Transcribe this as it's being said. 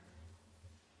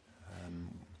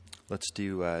Let's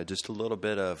do just a little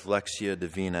bit of Lectio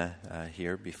Divina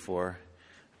here before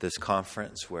this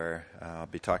conference where I'll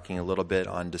be talking a little bit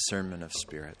on discernment of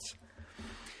spirits.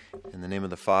 In the name of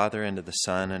the Father, and of the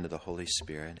Son, and of the Holy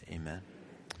Spirit. Amen.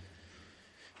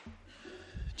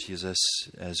 Jesus,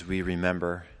 as we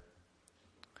remember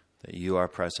that you are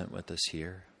present with us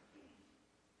here,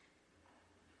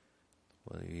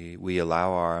 we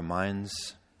allow our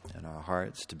minds and our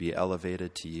hearts to be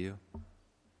elevated to you.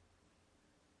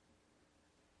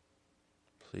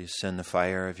 Please send the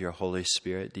fire of your Holy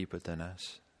Spirit deep within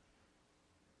us.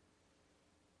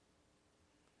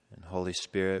 And Holy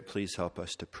Spirit, please help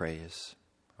us to praise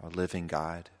our living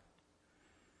God,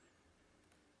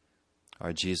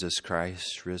 our Jesus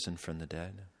Christ, risen from the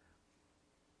dead.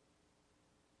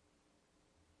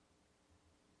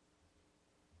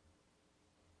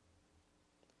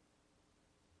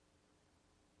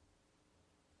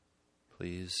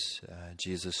 Please,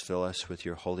 Jesus, fill us with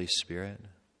your Holy Spirit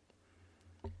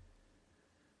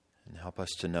and help us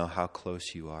to know how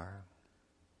close you are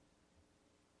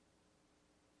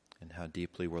and how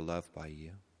deeply we're loved by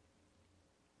you.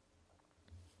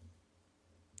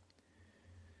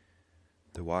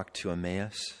 The walk to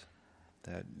Emmaus,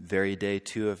 that very day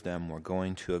 2 of them were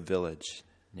going to a village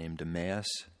named Emmaus.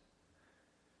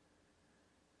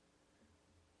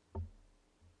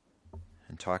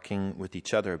 And talking with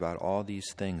each other about all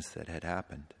these things that had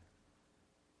happened.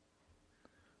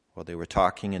 While they were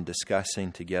talking and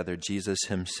discussing together, Jesus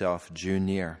himself drew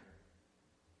near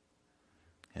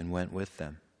and went with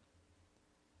them.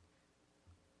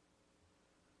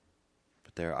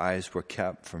 But their eyes were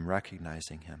kept from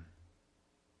recognizing him.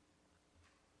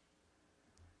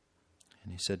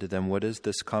 And he said to them, "What is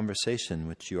this conversation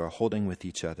which you are holding with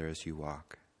each other as you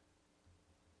walk?"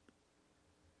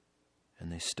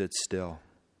 And they stood still,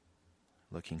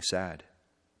 looking sad.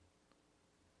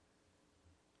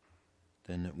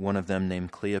 Then one of them,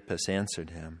 named Cleopas, answered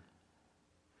him,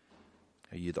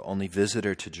 "Are you the only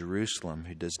visitor to Jerusalem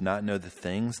who does not know the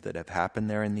things that have happened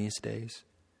there in these days?"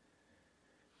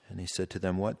 And he said to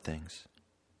them, "What things?"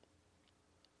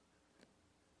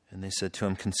 And they said to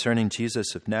him, "Concerning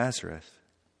Jesus of Nazareth,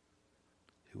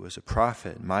 who was a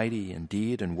prophet, mighty in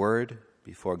deed and word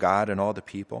before God and all the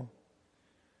people,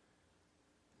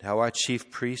 how our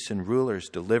chief priests and rulers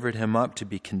delivered him up to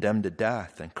be condemned to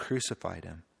death and crucified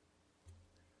him.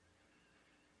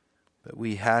 But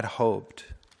we had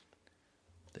hoped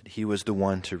that he was the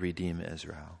one to redeem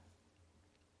Israel.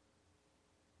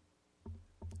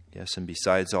 Yes, and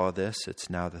besides all this, it's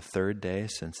now the 3rd day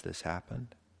since this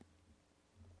happened.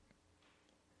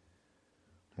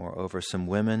 Moreover, some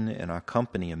women in our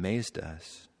company amazed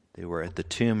us. They were at the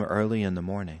tomb early in the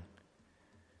morning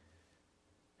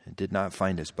and did not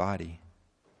find his body.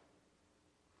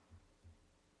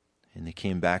 And they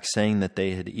came back saying that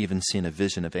they had even seen a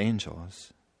vision of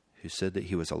angels who said that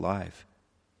he was alive.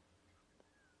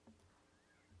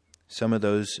 Some of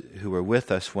those who were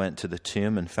with us went to the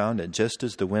tomb and found it just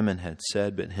as the women had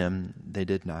said, but him they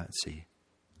did not see."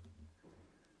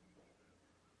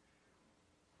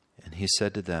 And he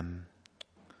said to them,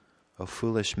 "O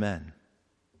foolish men,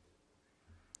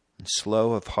 and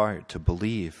slow of heart to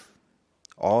believe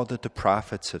all that the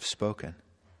prophets have spoken.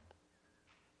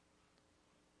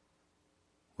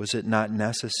 Was it not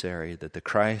necessary that the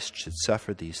Christ should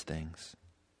suffer these things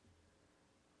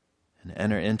and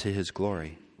enter into his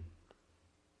glory?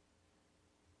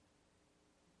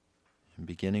 And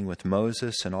beginning with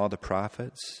Moses and all the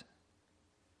prophets,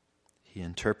 he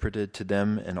interpreted to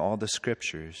them in all the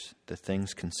scriptures the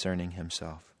things concerning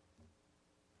himself."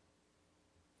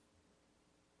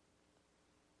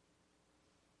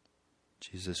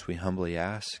 Jesus, we humbly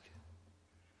ask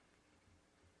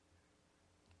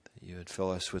that you would fill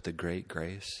us with a great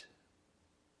grace,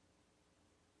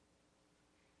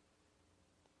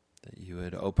 that you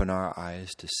would open our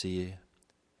eyes to see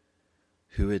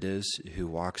who it is who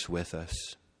walks with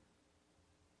us,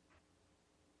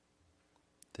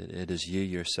 that it is you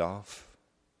yourself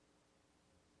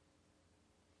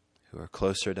who are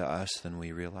closer to us than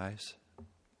we realize.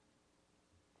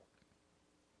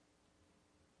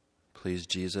 Please,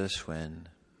 Jesus, when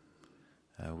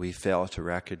we fail to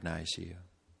recognize you,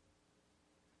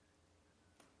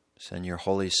 send your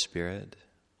Holy Spirit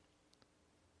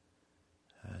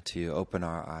to open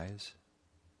our eyes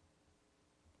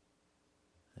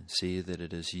and see that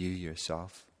it is you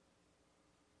yourself.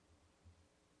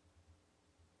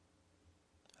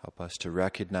 Help us to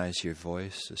recognize your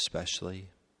voice, especially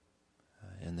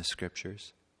in the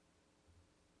scriptures.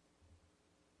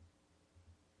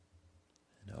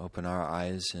 And open our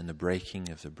eyes in the breaking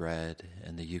of the bread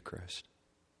and the Eucharist.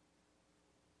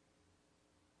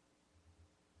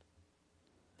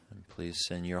 Please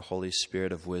send your Holy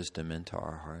Spirit of wisdom into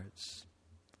our hearts,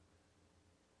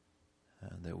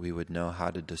 that we would know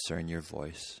how to discern your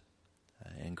voice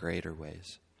in greater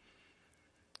ways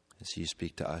as you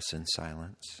speak to us in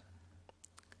silence.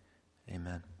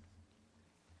 Amen.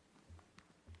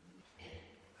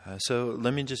 So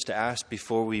let me just ask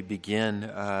before we begin,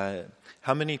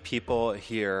 how many people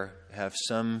here have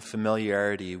some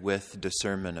familiarity with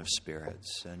discernment of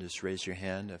spirits? And just raise your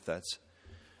hand if that's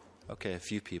okay. A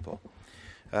few people.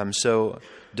 So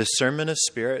discernment of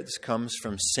spirits comes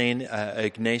from Saint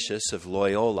Ignatius of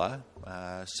Loyola.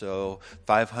 So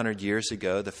 500 years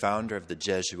ago, the founder of the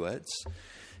Jesuits.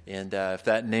 And if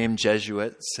that name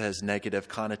Jesuits has negative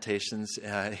connotations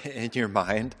in your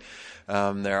mind,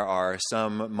 there are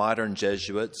some modern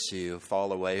Jesuits who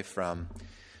fall away from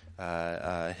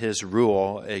his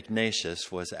rule.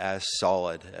 Ignatius was as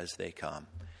solid as they come.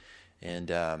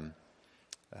 And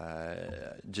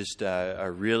just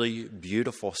a really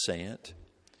beautiful saint.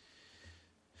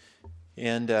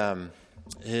 And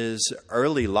his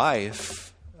early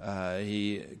life,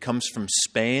 he comes from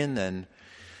Spain and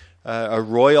a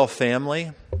royal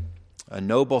family, a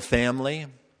noble family.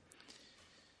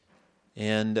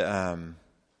 And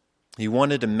he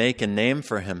wanted to make a name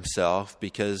for himself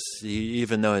because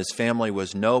even though his family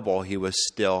was noble, he was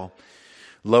still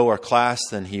lower class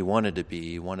than he wanted to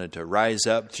be. He wanted to rise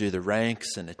up through the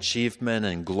ranks and achievement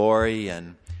and glory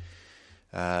and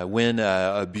win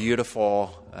a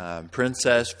beautiful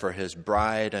princess for his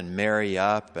bride and marry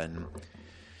up.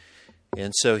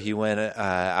 And so he went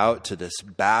out to this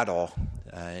battle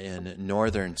in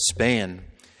northern Spain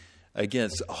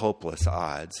against hopeless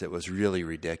odds. It was really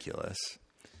ridiculous.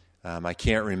 I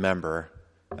can't remember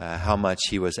how much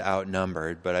he was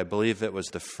outnumbered, but I believe it was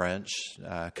the French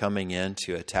coming in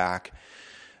to attack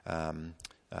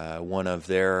one of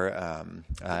their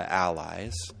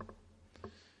allies.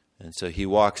 And so he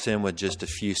walks in with just a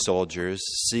few soldiers,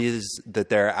 sees that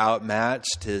they're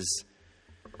outmatched. His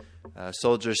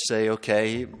soldiers say,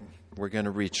 okay, we're going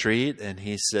to retreat. And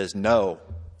he says, no,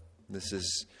 this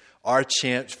is our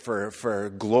chance for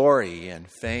glory and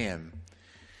fame.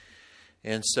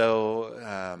 And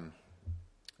so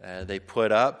they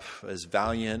put up as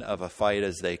valiant of a fight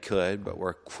as they could, but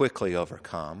were quickly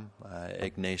overcome.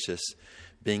 Ignatius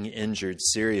being injured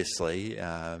seriously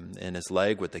in his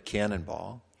leg with a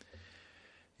cannonball.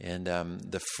 And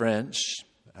the French,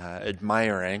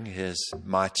 admiring his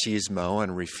machismo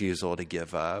and refusal to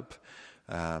give up,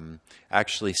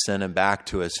 actually sent him back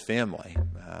to his family.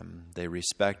 They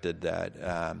respected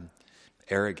that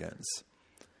arrogance.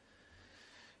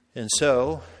 And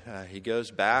so he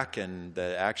goes back, and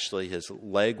actually his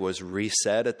leg was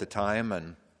reset at the time.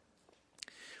 And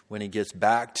when he gets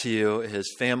back to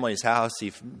his family's house,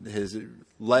 his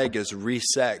leg is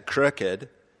reset crooked.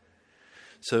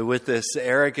 So with this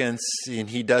arrogance, and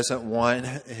he doesn't want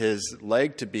his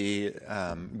leg to be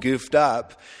goofed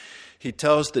up, he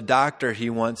tells the doctor he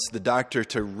wants the doctor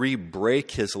to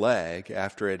re-break his leg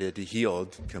after it had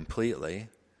healed completely.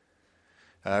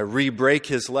 Re-break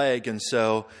his leg, and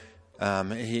so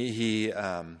he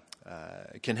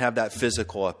can have that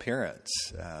physical appearance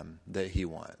that he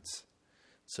wants.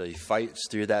 So he fights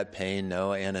through that pain,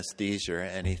 no anesthesia or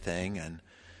anything, and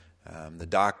the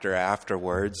doctor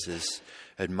afterwards is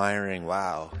admiring,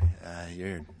 wow,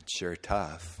 you're sure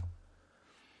tough.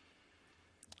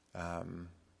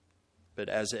 But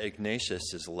as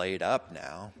Ignatius is laid up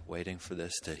now, waiting for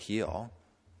this to heal,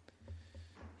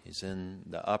 he's in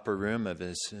the upper room of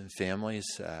his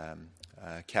family's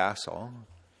castle,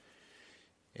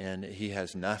 and he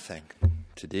has nothing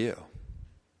to do.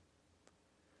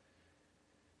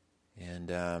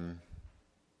 And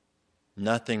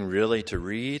nothing really to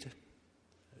read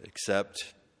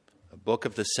except a book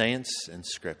of the saints and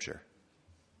Scripture.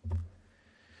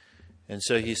 And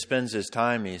so he spends his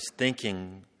time, he's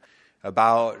thinking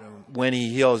about when he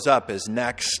heals up, his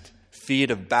next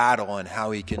feat of battle and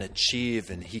how he can achieve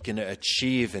and he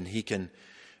can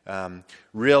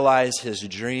realize his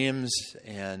dreams.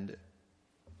 And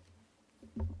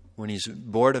when he's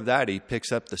bored of that, he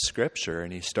picks up the Scripture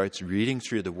and he starts reading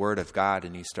through the Word of God,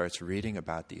 and he starts reading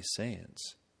about these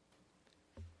saints.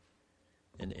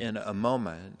 And in a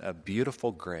moment of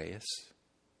beautiful grace,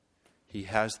 he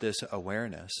has this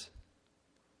awareness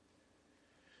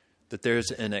that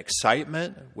there's an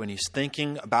excitement when he's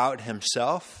thinking about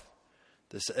himself,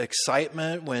 this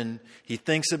excitement when he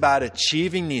thinks about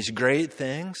achieving these great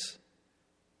things.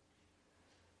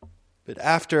 But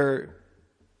after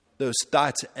those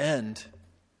thoughts end,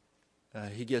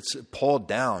 he gets pulled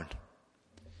down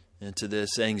into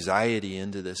this anxiety,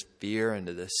 into this fear,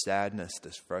 into this sadness,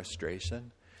 this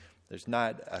frustration. There's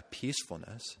not a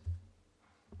peacefulness.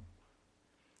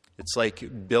 It's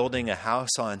like building a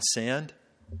house on sand,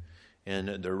 and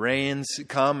the rains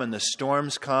come and the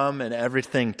storms come and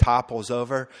everything topples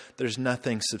over. There's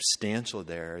nothing substantial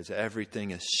there as everything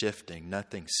is shifting.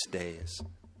 Nothing stays.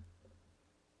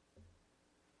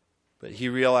 But he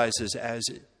realizes as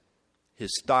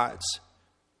his thoughts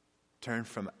turn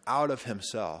from out of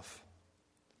himself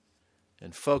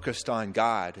and focused on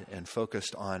God and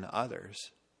focused on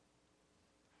others,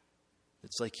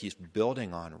 it's like he's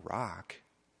building on rock,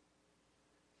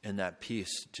 and that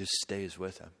peace just stays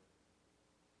with him.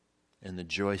 And the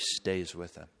joy stays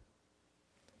with him.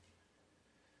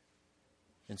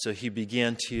 And so he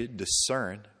began to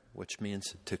discern, which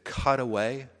means to cut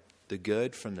away the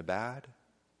good from the bad.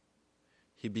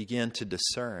 He began to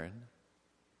discern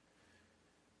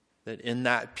that in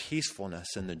that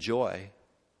peacefulness and the joy,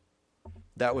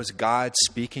 that was God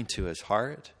speaking to his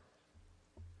heart,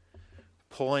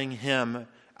 pulling him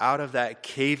out of that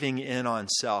caving in on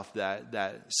self,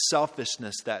 that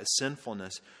selfishness, that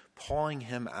sinfulness, pulling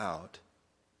him out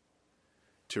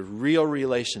to real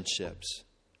relationships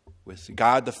with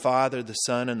God the Father, the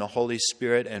Son, and the Holy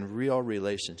Spirit, and real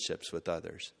relationships with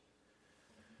others.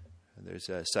 There's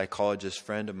a psychologist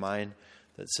friend of mine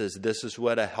that says this is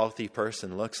what a healthy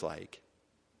person looks like.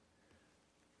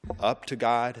 Up to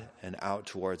God and out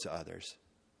towards others.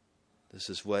 This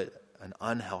is what an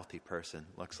unhealthy person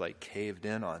looks like, caved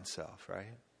in on self,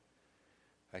 right?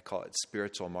 I call it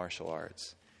spiritual martial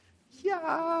arts.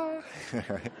 Yeah.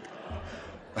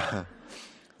 I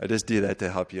just do that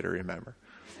to help you to remember.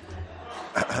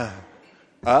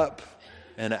 Up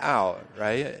and out,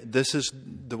 right? This is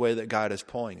the way that God is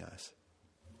pulling us.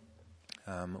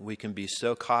 We can be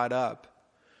so caught up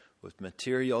with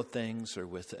material things or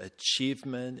with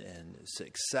achievement and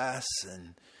success,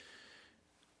 and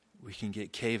we can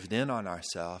get caved in on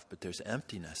ourselves, but there's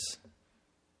emptiness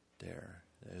there.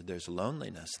 There's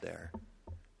loneliness there.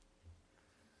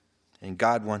 And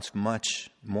God wants much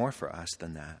more for us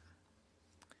than that.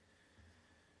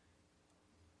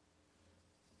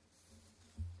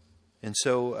 And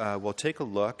so we'll take a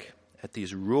look at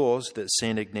these rules that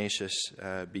St. Ignatius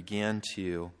began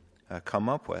to come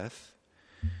up with.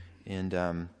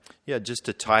 And just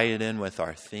to tie it in with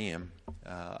our theme,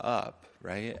 up,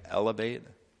 right? Elevate,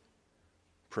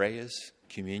 praise,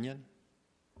 communion.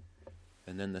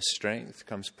 And then the strength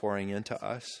comes pouring into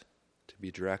us to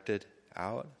be directed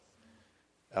out.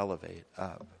 Elevate,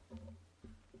 up.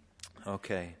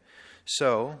 Okay,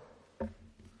 so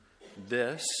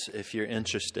this, if you're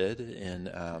interested in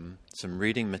some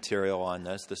reading material on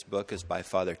this book is by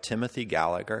Father Timothy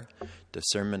Gallagher,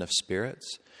 Discernment of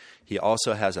Spirits. He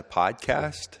also has a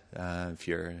podcast. If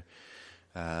you're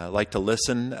like to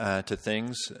listen to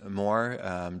things more,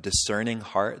 Discerning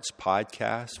Hearts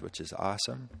podcast, which is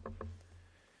awesome.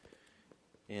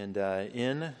 And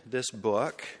in this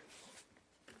book,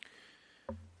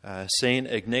 St.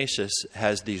 Ignatius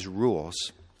has these rules,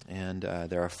 and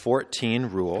there are 14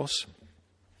 rules,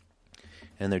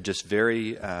 and they're just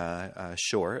very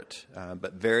short,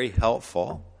 but very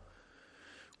helpful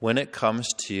when it comes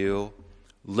to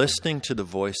listening to the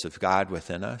voice of God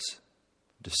within us,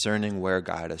 discerning where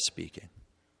God is speaking,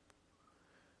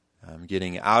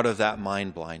 getting out of that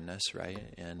mind blindness,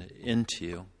 right, and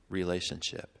into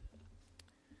relationship.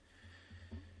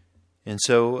 And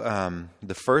so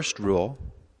the first rule,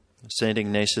 St.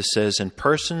 Ignatius says, in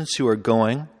persons who are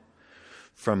going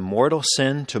from mortal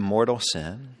sin to mortal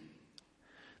sin,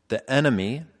 the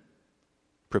enemy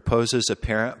proposes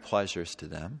apparent pleasures to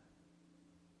them,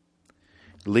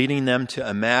 leading them to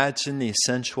imagine these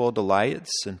sensual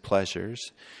delights and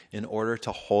pleasures in order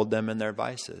to hold them in their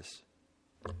vices,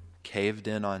 caved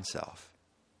in on self.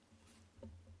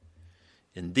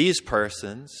 In these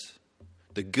persons,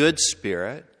 the good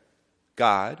spirit,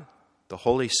 God, the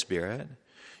Holy Spirit,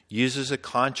 uses a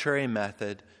contrary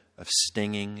method of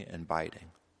stinging and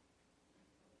biting.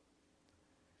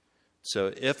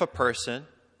 So if a person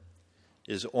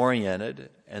is oriented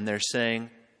and they're saying,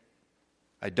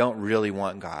 I don't really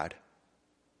want God.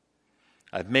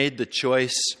 I've made the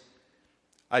choice.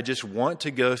 I just want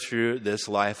to go through this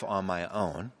life on my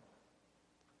own.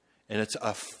 And it's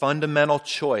a fundamental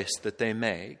choice that they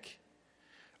make.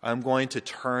 I'm going to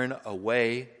turn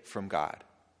away from God.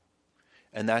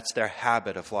 And that's their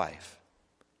habit of life.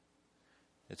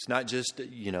 It's not just,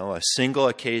 a single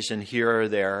occasion here or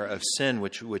there of sin,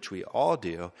 which we all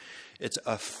do. It's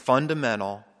a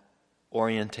fundamental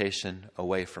orientation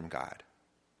away from God.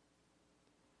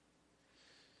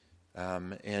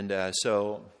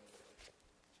 So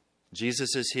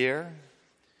Jesus is here,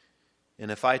 and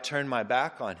if I turn my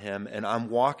back on him and I'm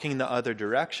walking the other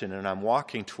direction and I'm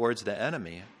walking towards the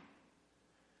enemy,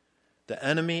 The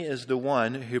enemy is the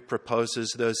one who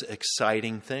proposes those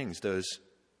exciting things, those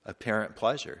apparent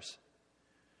pleasures.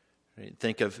 Right?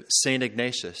 Think of St.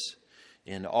 Ignatius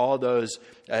in all those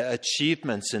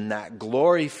achievements and that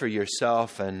glory for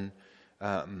yourself. And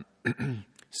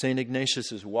St.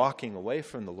 Ignatius is walking away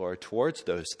from the Lord towards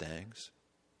those things.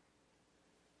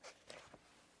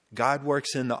 God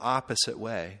works in the opposite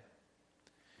way.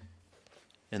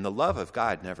 And the love of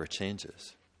God never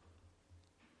changes.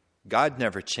 God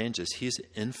never changes. He's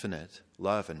infinite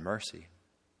love and mercy.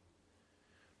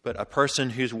 But a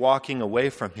person who's walking away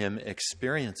from him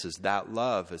experiences that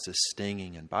love as a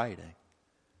stinging and biting.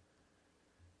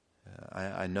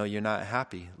 I know you're not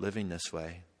happy living this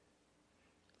way.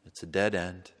 It's a dead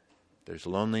end. There's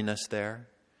loneliness there.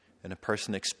 And a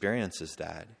person experiences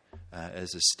that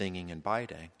as a stinging and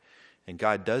biting. And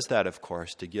God does that, of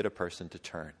course, to get a person to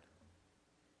turn.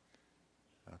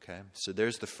 Okay? So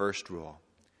there's the first rule.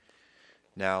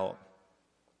 Now,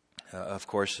 of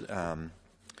course, all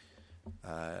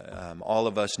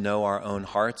of us know our own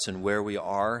hearts and where we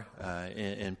are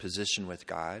in position with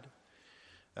God.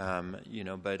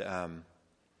 The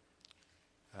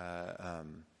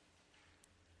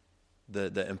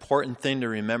important thing to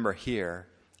remember here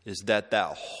is that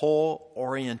whole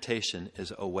orientation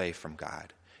is away from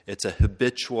God. It's a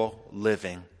habitual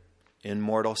living in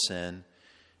mortal sin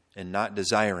and not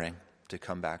desiring to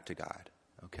come back to God.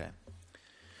 Okay.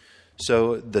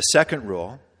 So the second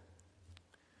rule,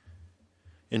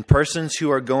 in persons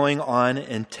who are going on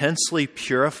intensely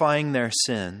purifying their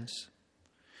sins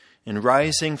and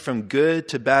rising from good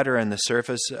to better in the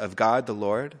service of God the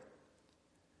Lord,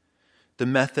 the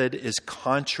method is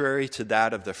contrary to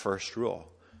that of the first rule,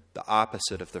 the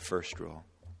opposite of the first rule.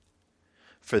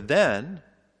 For then,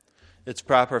 it's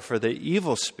proper for the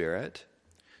evil spirit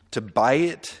to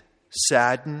bite,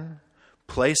 sadden,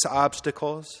 place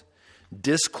obstacles,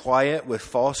 disquiet with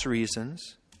false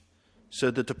reasons,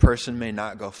 so that the person may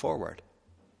not go forward.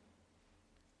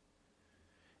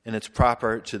 And it's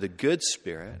proper to the good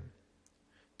spirit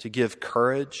to give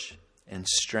courage and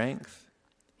strength,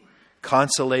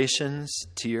 consolations,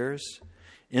 tears,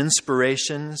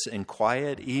 inspirations, and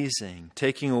quiet easing,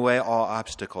 taking away all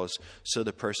obstacles so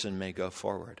the person may go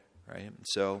forward. Right?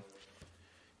 So,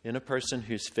 in a person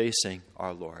who's facing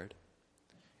our Lord,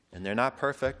 and they're not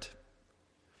perfect,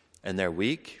 and they're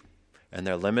weak, and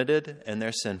they're limited, and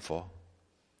they're sinful,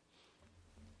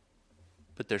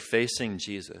 but they're facing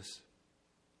Jesus,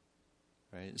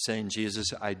 right? Saying,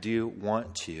 Jesus, I do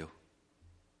want to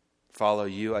follow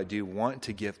you. I do want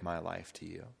to give my life to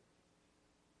you.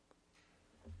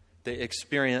 They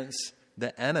experience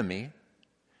the enemy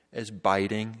as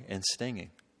biting and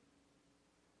stinging.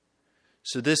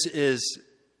 So this is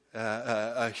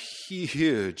a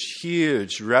huge,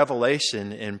 huge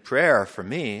revelation in prayer for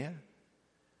me.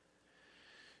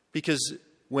 Because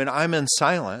when I'm in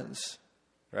silence,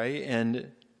 right,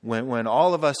 and when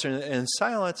all of us are in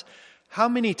silence, how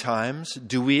many times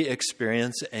do we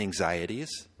experience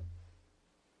anxieties?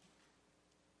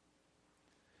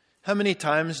 How many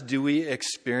times do we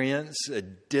experience a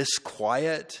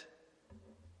disquiet,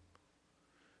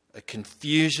 a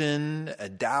confusion, a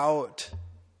doubt,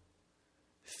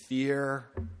 fear,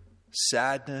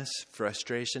 sadness,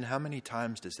 frustration? How many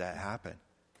times does that happen?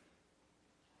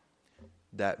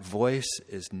 That voice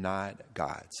is not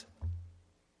God's.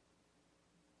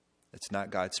 It's not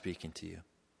God speaking to you.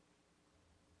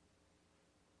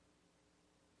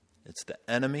 It's the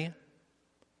enemy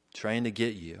trying to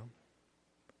get you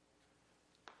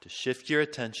to shift your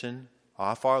attention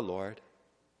off our Lord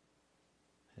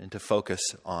and to focus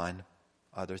on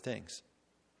other things.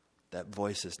 That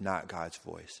voice is not God's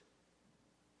voice.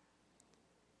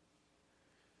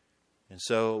 And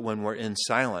so when we're in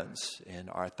silence and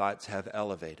our thoughts have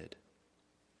elevated,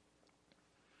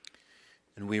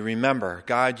 and we remember,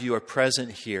 God, you are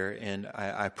present here, and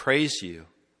I praise you.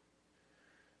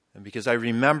 And because I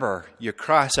remember your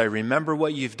cross, I remember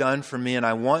what you've done for me, and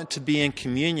I want to be in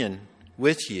communion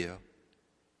with you.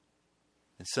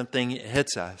 And something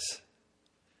hits us,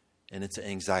 and it's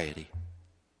anxiety.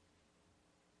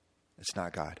 It's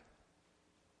not God.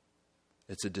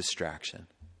 It's a distraction.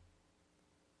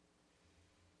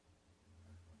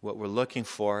 What we're looking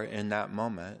for in that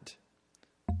moment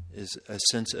is a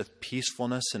sense of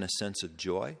peacefulness and a sense of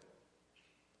joy.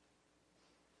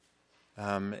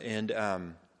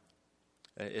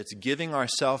 It's giving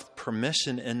ourselves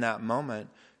permission in that moment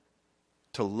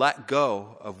to let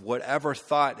go of whatever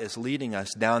thought is leading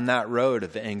us down that road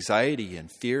of anxiety and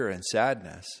fear and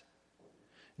sadness.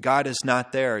 God is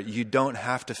not there. You don't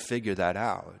have to figure that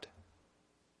out.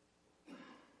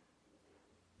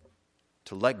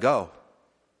 To let go.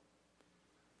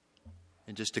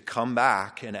 And just to come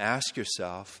back and ask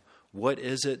yourself, what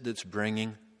is it that's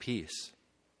bringing peace?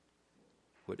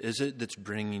 What is it that's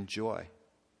bringing joy?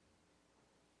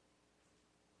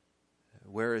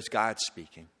 Where is God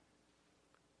speaking?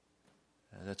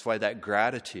 That's why that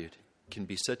gratitude can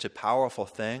be such a powerful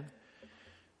thing.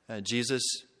 Jesus,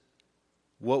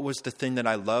 what was the thing that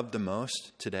I loved the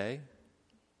most today?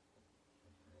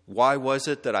 Why was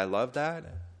it that I loved that?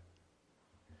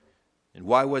 And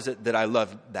why was it that I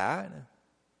loved that?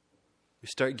 We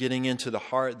start getting into the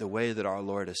heart the way that our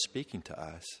Lord is speaking to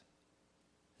us.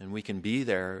 And we can be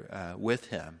there with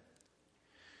Him.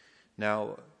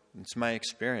 Now, it's my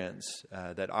experience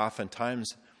that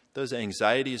oftentimes those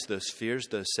anxieties, those fears,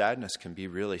 those sadness can be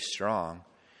really strong.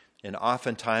 And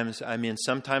oftentimes,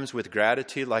 sometimes with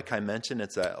gratitude, like I mentioned,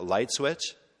 it's a light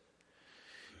switch.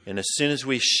 And as soon as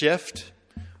we shift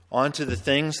onto the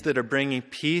things that are bringing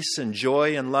peace and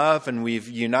joy and love, and we've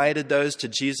united those to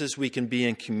Jesus, we can be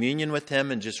in communion with Him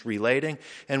and just relating,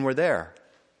 and we're there.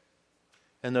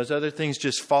 And those other things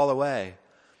just fall away.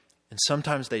 And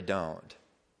sometimes they don't.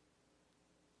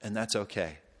 And that's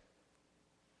okay.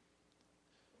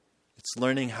 It's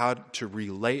learning how to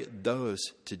relate those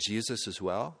to Jesus as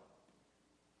well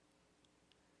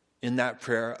in that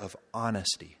prayer of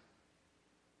honesty.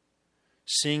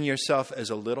 Seeing yourself as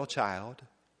a little child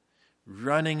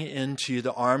running into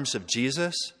the arms of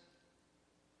Jesus.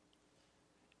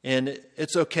 And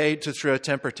it's okay to throw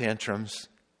temper tantrums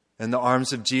in the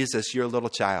arms of Jesus, your little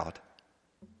child.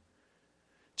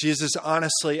 Jesus,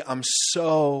 honestly, I'm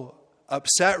so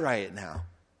upset right now.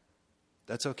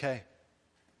 That's okay.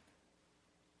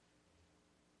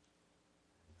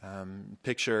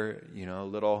 Picture, a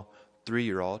little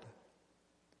 3-year-old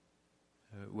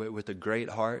with a great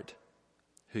heart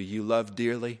who you love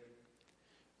dearly,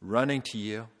 running to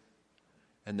you,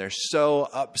 and they're so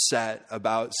upset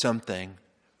about something,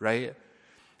 right?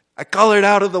 I colored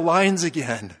out of the lines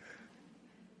again.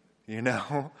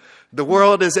 The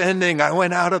world is ending. I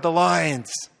went out of the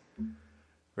lines.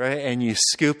 Right? And you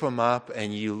scoop them up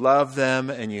and you love them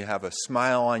and you have a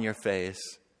smile on your face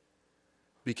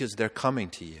because they're coming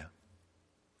to you.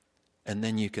 And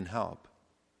then you can help.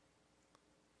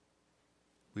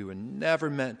 We were never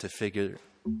meant to figure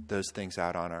those things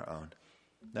out on our own.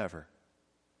 Never.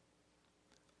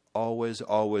 Always,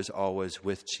 always, always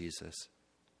with Jesus.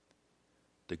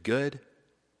 The good,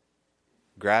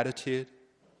 gratitude.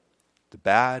 The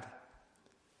bad,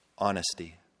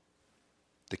 honesty.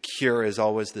 The cure is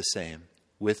always the same,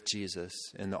 with Jesus,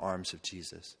 in the arms of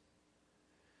Jesus.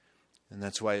 And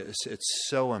that's why it's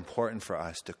so important for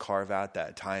us to carve out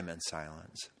that time in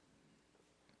silence.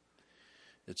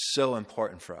 It's so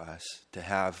important for us to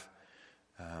have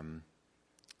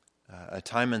a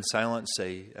time in silence,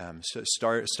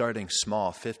 starting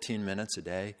small, 15 minutes a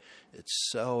day. It's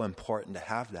so important to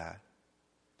have that.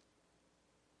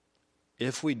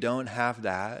 If we don't have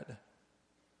that,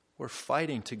 we're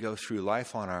fighting to go through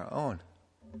life on our own.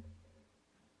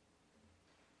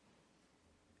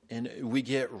 And we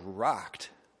get rocked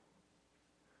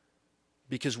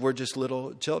because we're just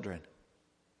little children.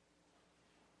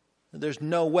 There's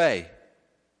no way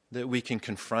that we can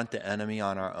confront the enemy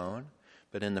on our own,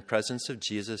 but in the presence of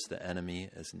Jesus, the enemy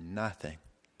is nothing.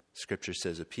 Scripture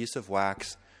says, a piece of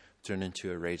wax turned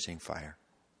into a raging fire.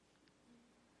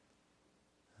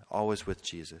 Always with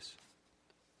Jesus.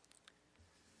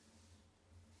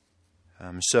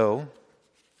 So,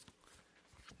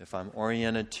 if I'm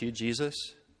oriented to Jesus,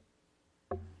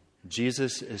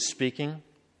 Jesus is speaking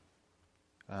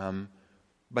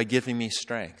by giving me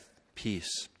strength,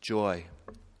 peace, joy,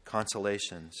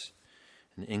 consolations,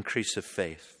 an increase of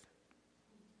faith.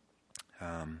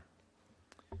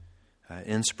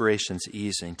 Inspiration's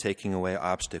easing, taking away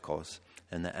obstacles,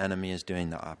 and the enemy is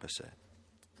doing the opposite.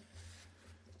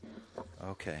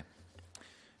 Okay.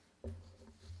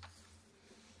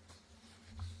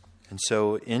 And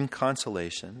so in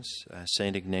consolations,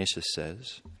 St. Ignatius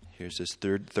says, here's his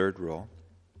third rule.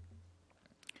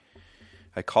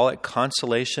 I call it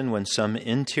consolation when some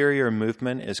interior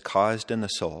movement is caused in the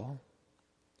soul,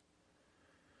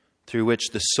 through which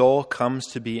the soul comes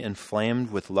to be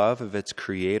inflamed with love of its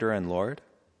Creator and Lord,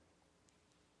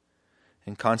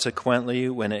 and consequently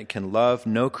when it can love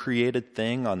no created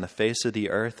thing on the face of the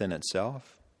earth in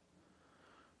itself,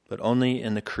 but only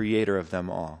in the Creator of them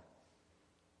all.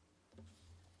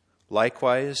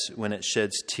 Likewise, when it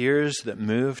sheds tears that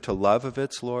move to love of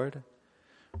its Lord,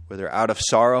 whether out of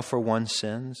sorrow for one's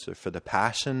sins or for the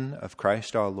passion of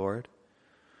Christ our Lord,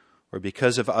 or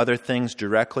because of other things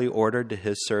directly ordered to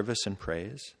His service and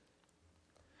praise.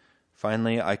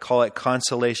 Finally, I call it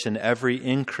consolation every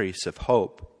increase of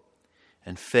hope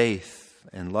and faith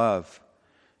and love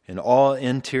in all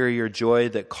interior joy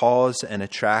that calls and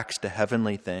attracts to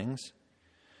heavenly things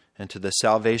and to the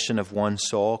salvation of one's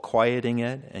soul, quieting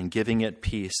it and giving it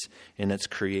peace in its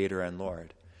Creator and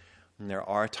Lord. And there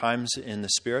are times in the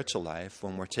spiritual life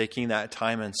when we're taking that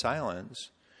time in silence,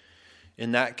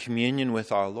 in that communion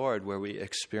with our Lord, where we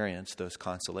experience those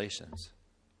consolations.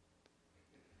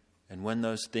 And when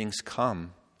those things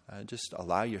come, just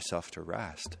allow yourself to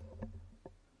rest.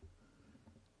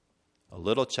 A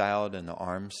little child in the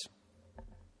arms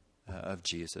of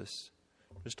Jesus,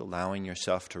 just allowing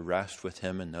yourself to rest with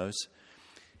him in those.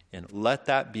 And let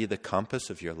that be the compass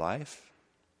of your life.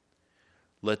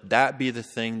 Let that be the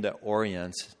thing that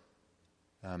orients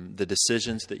the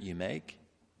decisions that you make.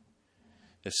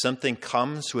 If something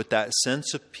comes with that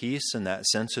sense of peace and that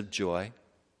sense of joy,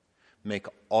 make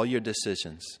all your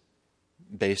decisions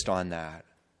based on that,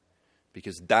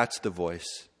 because that's the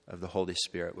voice of the Holy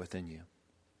Spirit within you.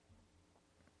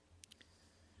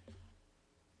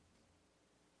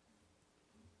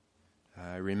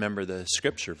 I remember the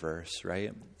scripture verse,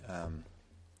 right?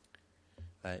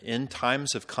 In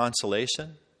times of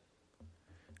consolation,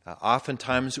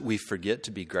 oftentimes we forget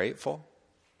to be grateful.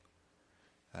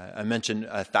 I mentioned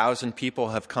 1,000 people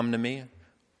have come to me,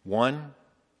 one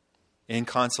in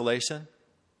consolation.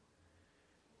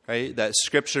 Right? That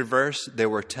scripture verse, there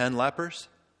were 10 lepers.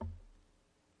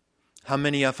 How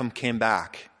many of them came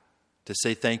back to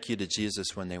say thank you to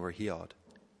Jesus when they were healed?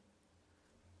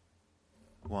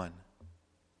 One.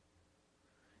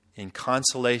 In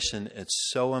consolation,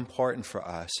 it's so important for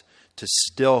us to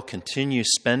still continue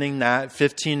spending that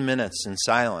 15 minutes in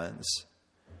silence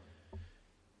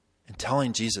and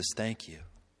telling Jesus thank you.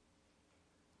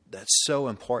 That's so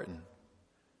important.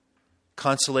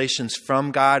 Consolation's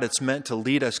from God. It's meant to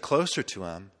lead us closer to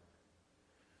Him.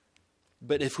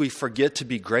 But if we forget to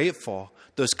be grateful,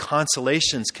 those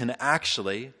consolations can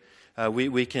actually,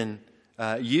 we can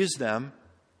use them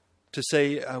to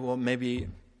say, well, maybe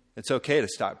it's okay to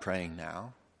stop praying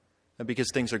now because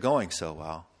things are going so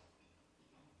well.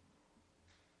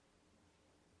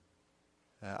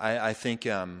 I think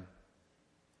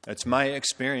it's my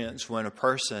experience when a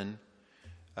person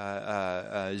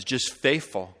is just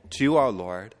faithful to our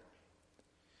Lord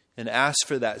and asks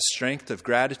for that strength of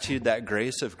gratitude, that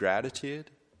grace of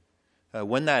gratitude.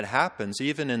 When that happens,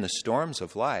 even in the storms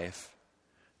of life,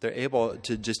 they're able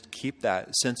to just keep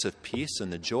that sense of peace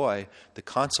and the joy, the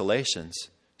consolations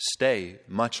stay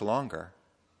much longer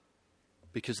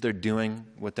because they're doing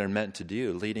what they're meant to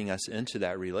do, leading us into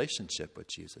that relationship with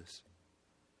Jesus.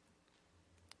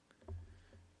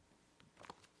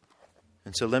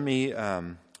 And so let me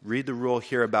read the rule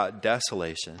here about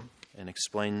desolation and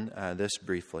explain this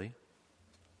briefly.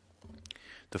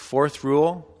 The fourth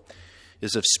rule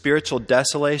is of spiritual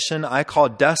desolation. I call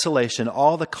desolation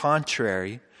all the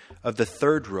contrary of the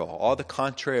third rule, all the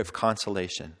contrary of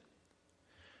consolation.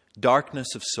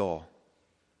 Darkness of soul,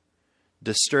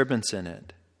 disturbance in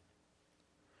it,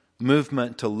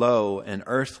 movement to low and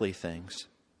earthly things,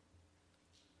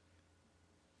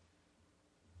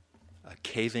 a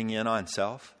caving in on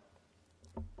self,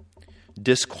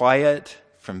 disquiet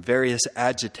from various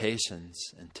agitations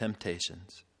and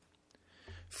temptations,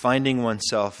 finding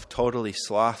oneself totally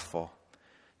slothful,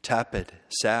 tepid,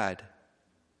 sad,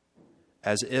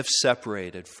 as if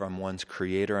separated from one's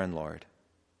Creator and Lord.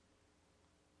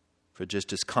 For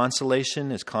just as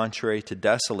consolation is contrary to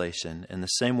desolation, in the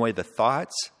same way the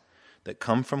thoughts that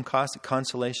come from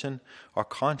consolation are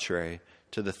contrary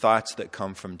to the thoughts that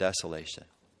come from desolation.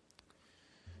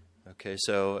 Okay,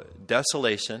 so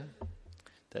desolation,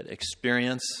 that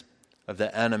experience of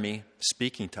the enemy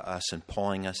speaking to us and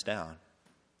pulling us down.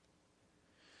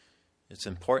 It's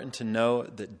important to know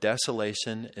that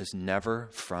desolation is never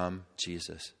from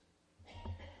Jesus.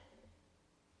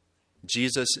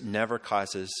 Jesus never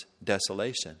causes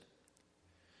desolation.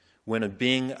 When a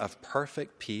being of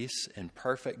perfect peace and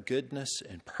perfect goodness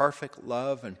and perfect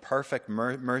love and perfect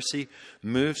mercy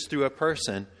moves through a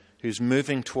person who's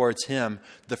moving towards Him,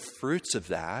 the fruits of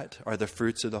that are the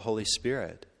fruits of the Holy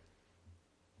Spirit.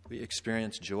 We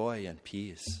experience joy and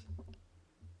peace.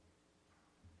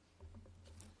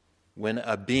 When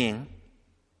a being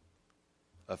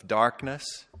of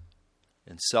darkness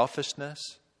and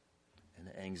selfishness and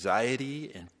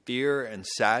anxiety and fear and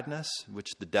sadness,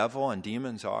 which the devil and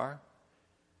demons are,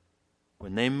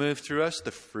 when they move through us,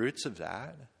 the fruits of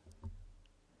that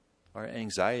are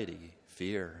anxiety,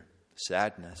 fear,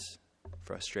 sadness,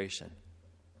 frustration.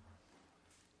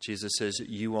 Jesus says,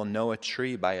 you will know a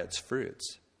tree by its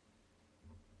fruits.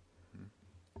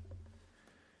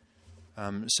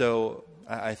 So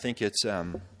I think it's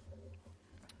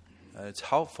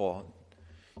helpful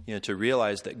To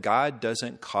realize that God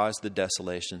doesn't cause the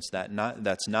desolations,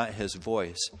 that's not his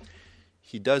voice.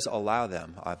 He does allow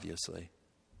them, obviously.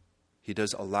 He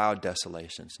does allow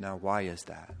desolations. Now, why is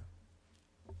that?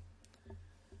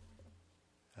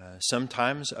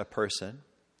 Sometimes a person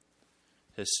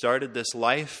has started this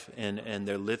life and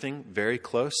they're living very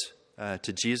close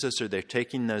to Jesus, or they're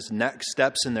taking those next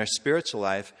steps in their spiritual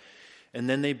life, and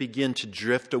then they begin to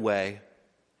drift away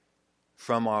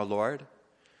from our Lord.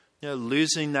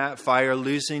 Losing that fire,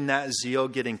 losing that zeal,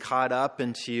 getting caught up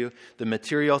into the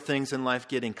material things in life,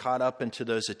 getting caught up into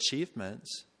those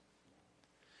achievements.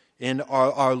 And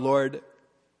our Lord,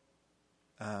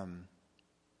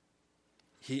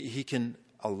 He can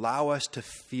allow us to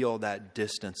feel that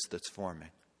distance that's forming.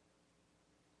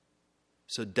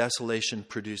 So desolation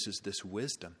produces this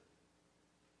wisdom.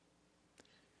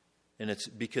 And it's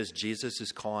because Jesus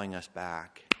is calling us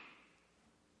back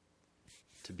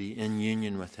to be in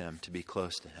union with him, to be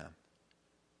close to him.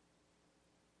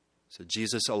 So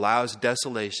Jesus allows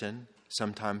desolation,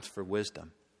 sometimes for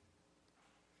wisdom.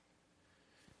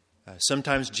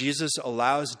 Sometimes Jesus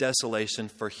allows desolation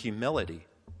for humility.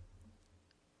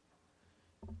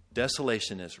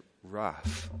 Desolation is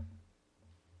rough.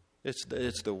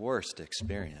 It's the worst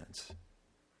experience.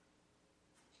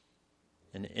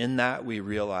 And in that we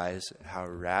realize how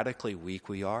radically weak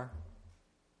we are,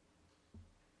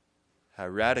 how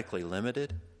radically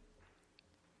limited.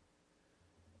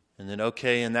 And then,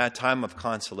 in that time of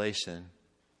consolation,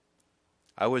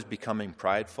 I was becoming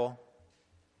prideful.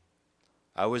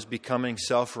 I was becoming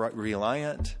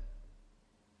self-reliant.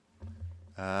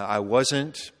 I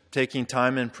wasn't taking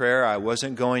time in prayer. I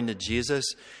wasn't going to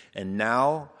Jesus. And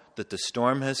now that the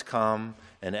storm has come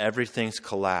and everything's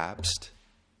collapsed,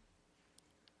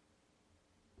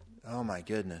 oh my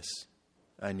goodness,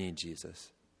 I need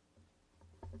Jesus.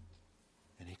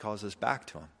 And he calls us back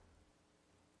to him.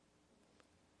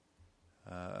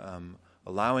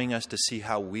 Allowing us to see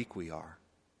how weak we are.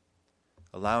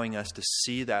 Allowing us to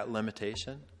see that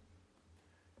limitation.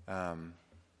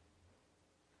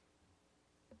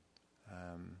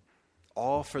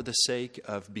 All for the sake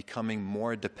of becoming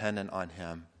more dependent on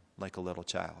him like a little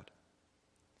child.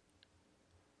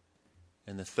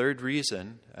 And the third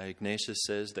reason Ignatius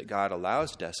says that God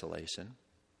allows desolation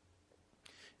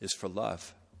is for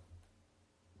love.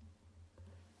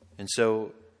 And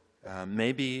so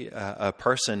maybe a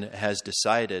person has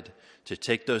decided to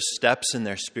take those steps in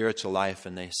their spiritual life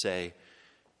and they say,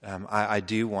 I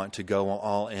do want to go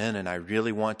all in and I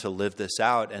really want to live this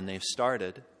out. And they've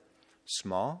started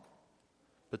small,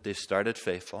 but they've started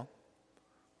faithful.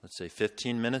 Let's say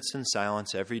 15 minutes in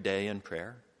silence every day in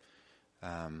prayer.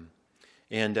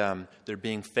 And they're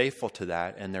being faithful to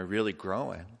that and they're really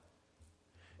growing.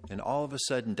 And all of a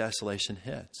sudden desolation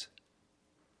hits.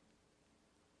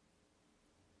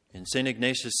 And St.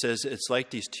 Ignatius says it's like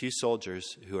these two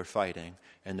soldiers who are fighting,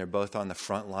 and they're both on the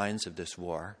front lines of this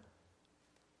war.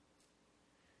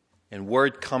 And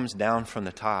word comes down from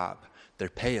the top, their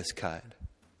pay is cut.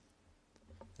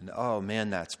 And oh man,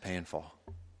 that's painful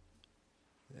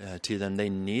to them. They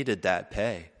needed that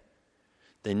pay.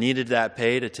 They needed that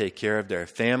pay to take care of their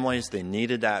families. They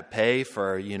needed that pay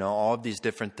for, all of these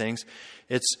different things.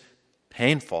 It's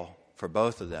painful for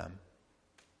both of them.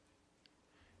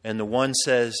 And the one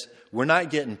says, we're not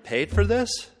getting paid for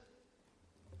this.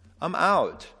 I'm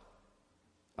out.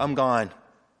 I'm gone.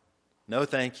 No,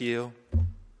 thank you.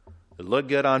 It looked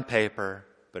good on paper,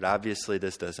 but obviously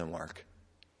this doesn't work.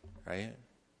 Right?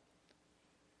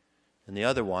 And the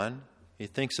other one, he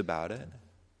thinks about it.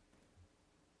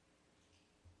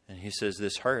 And he says,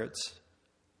 this hurts.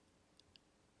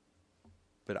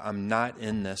 But I'm not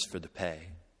in this for the pay.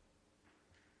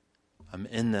 I'm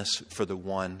in this for the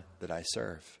one that I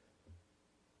serve.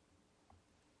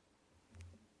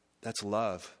 That's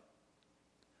love.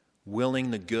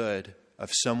 Willing the good of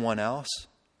someone else,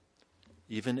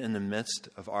 even in the midst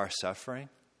of our suffering.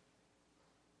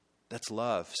 That's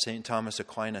love. St. Thomas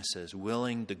Aquinas says,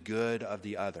 willing the good of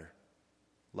the other.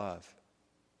 Love.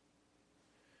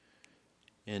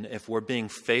 And if we're being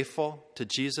faithful to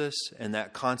Jesus and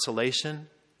that consolation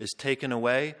is taken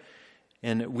away,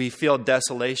 and we feel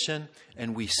desolation,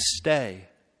 and we stay.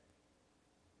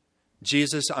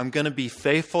 Jesus, I'm going to be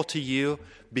faithful to you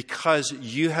because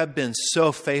you have been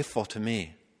so faithful to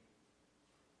me.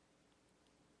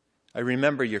 I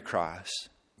remember your cross.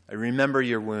 I remember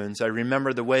your wounds. I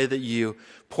remember the way that you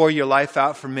pour your life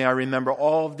out for me. I remember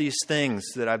all of these things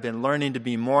that I've been learning to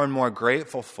be more and more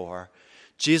grateful for.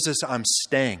 Jesus, I'm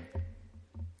staying.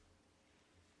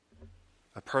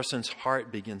 A person's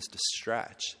heart begins to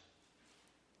stretch.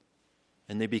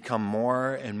 And they become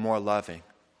more and more loving.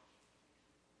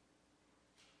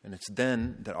 And it's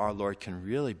then that our Lord can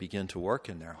really begin to work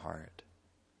in their heart.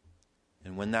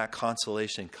 And when that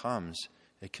consolation comes,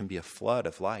 it can be a flood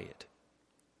of light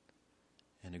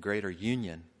and a greater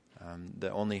union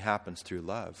that only happens through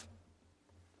love.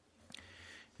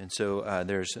 And so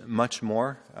there's much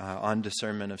more on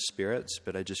discernment of spirits,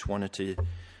 but I just wanted to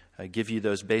give you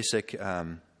those basic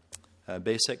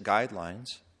guidelines.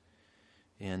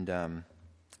 And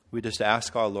we just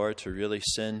ask our Lord to really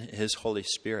send His Holy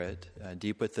Spirit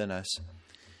deep within us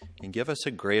and give us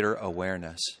a greater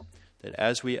awareness that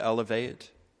as we elevate,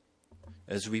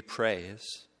 as we praise,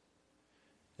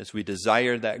 as we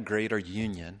desire that greater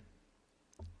union,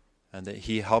 and that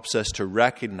He helps us to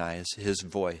recognize His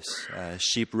voice.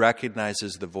 Sheep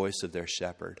recognizes the voice of their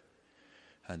shepherd.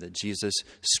 And that Jesus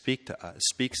speaks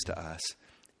to us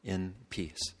in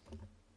peace.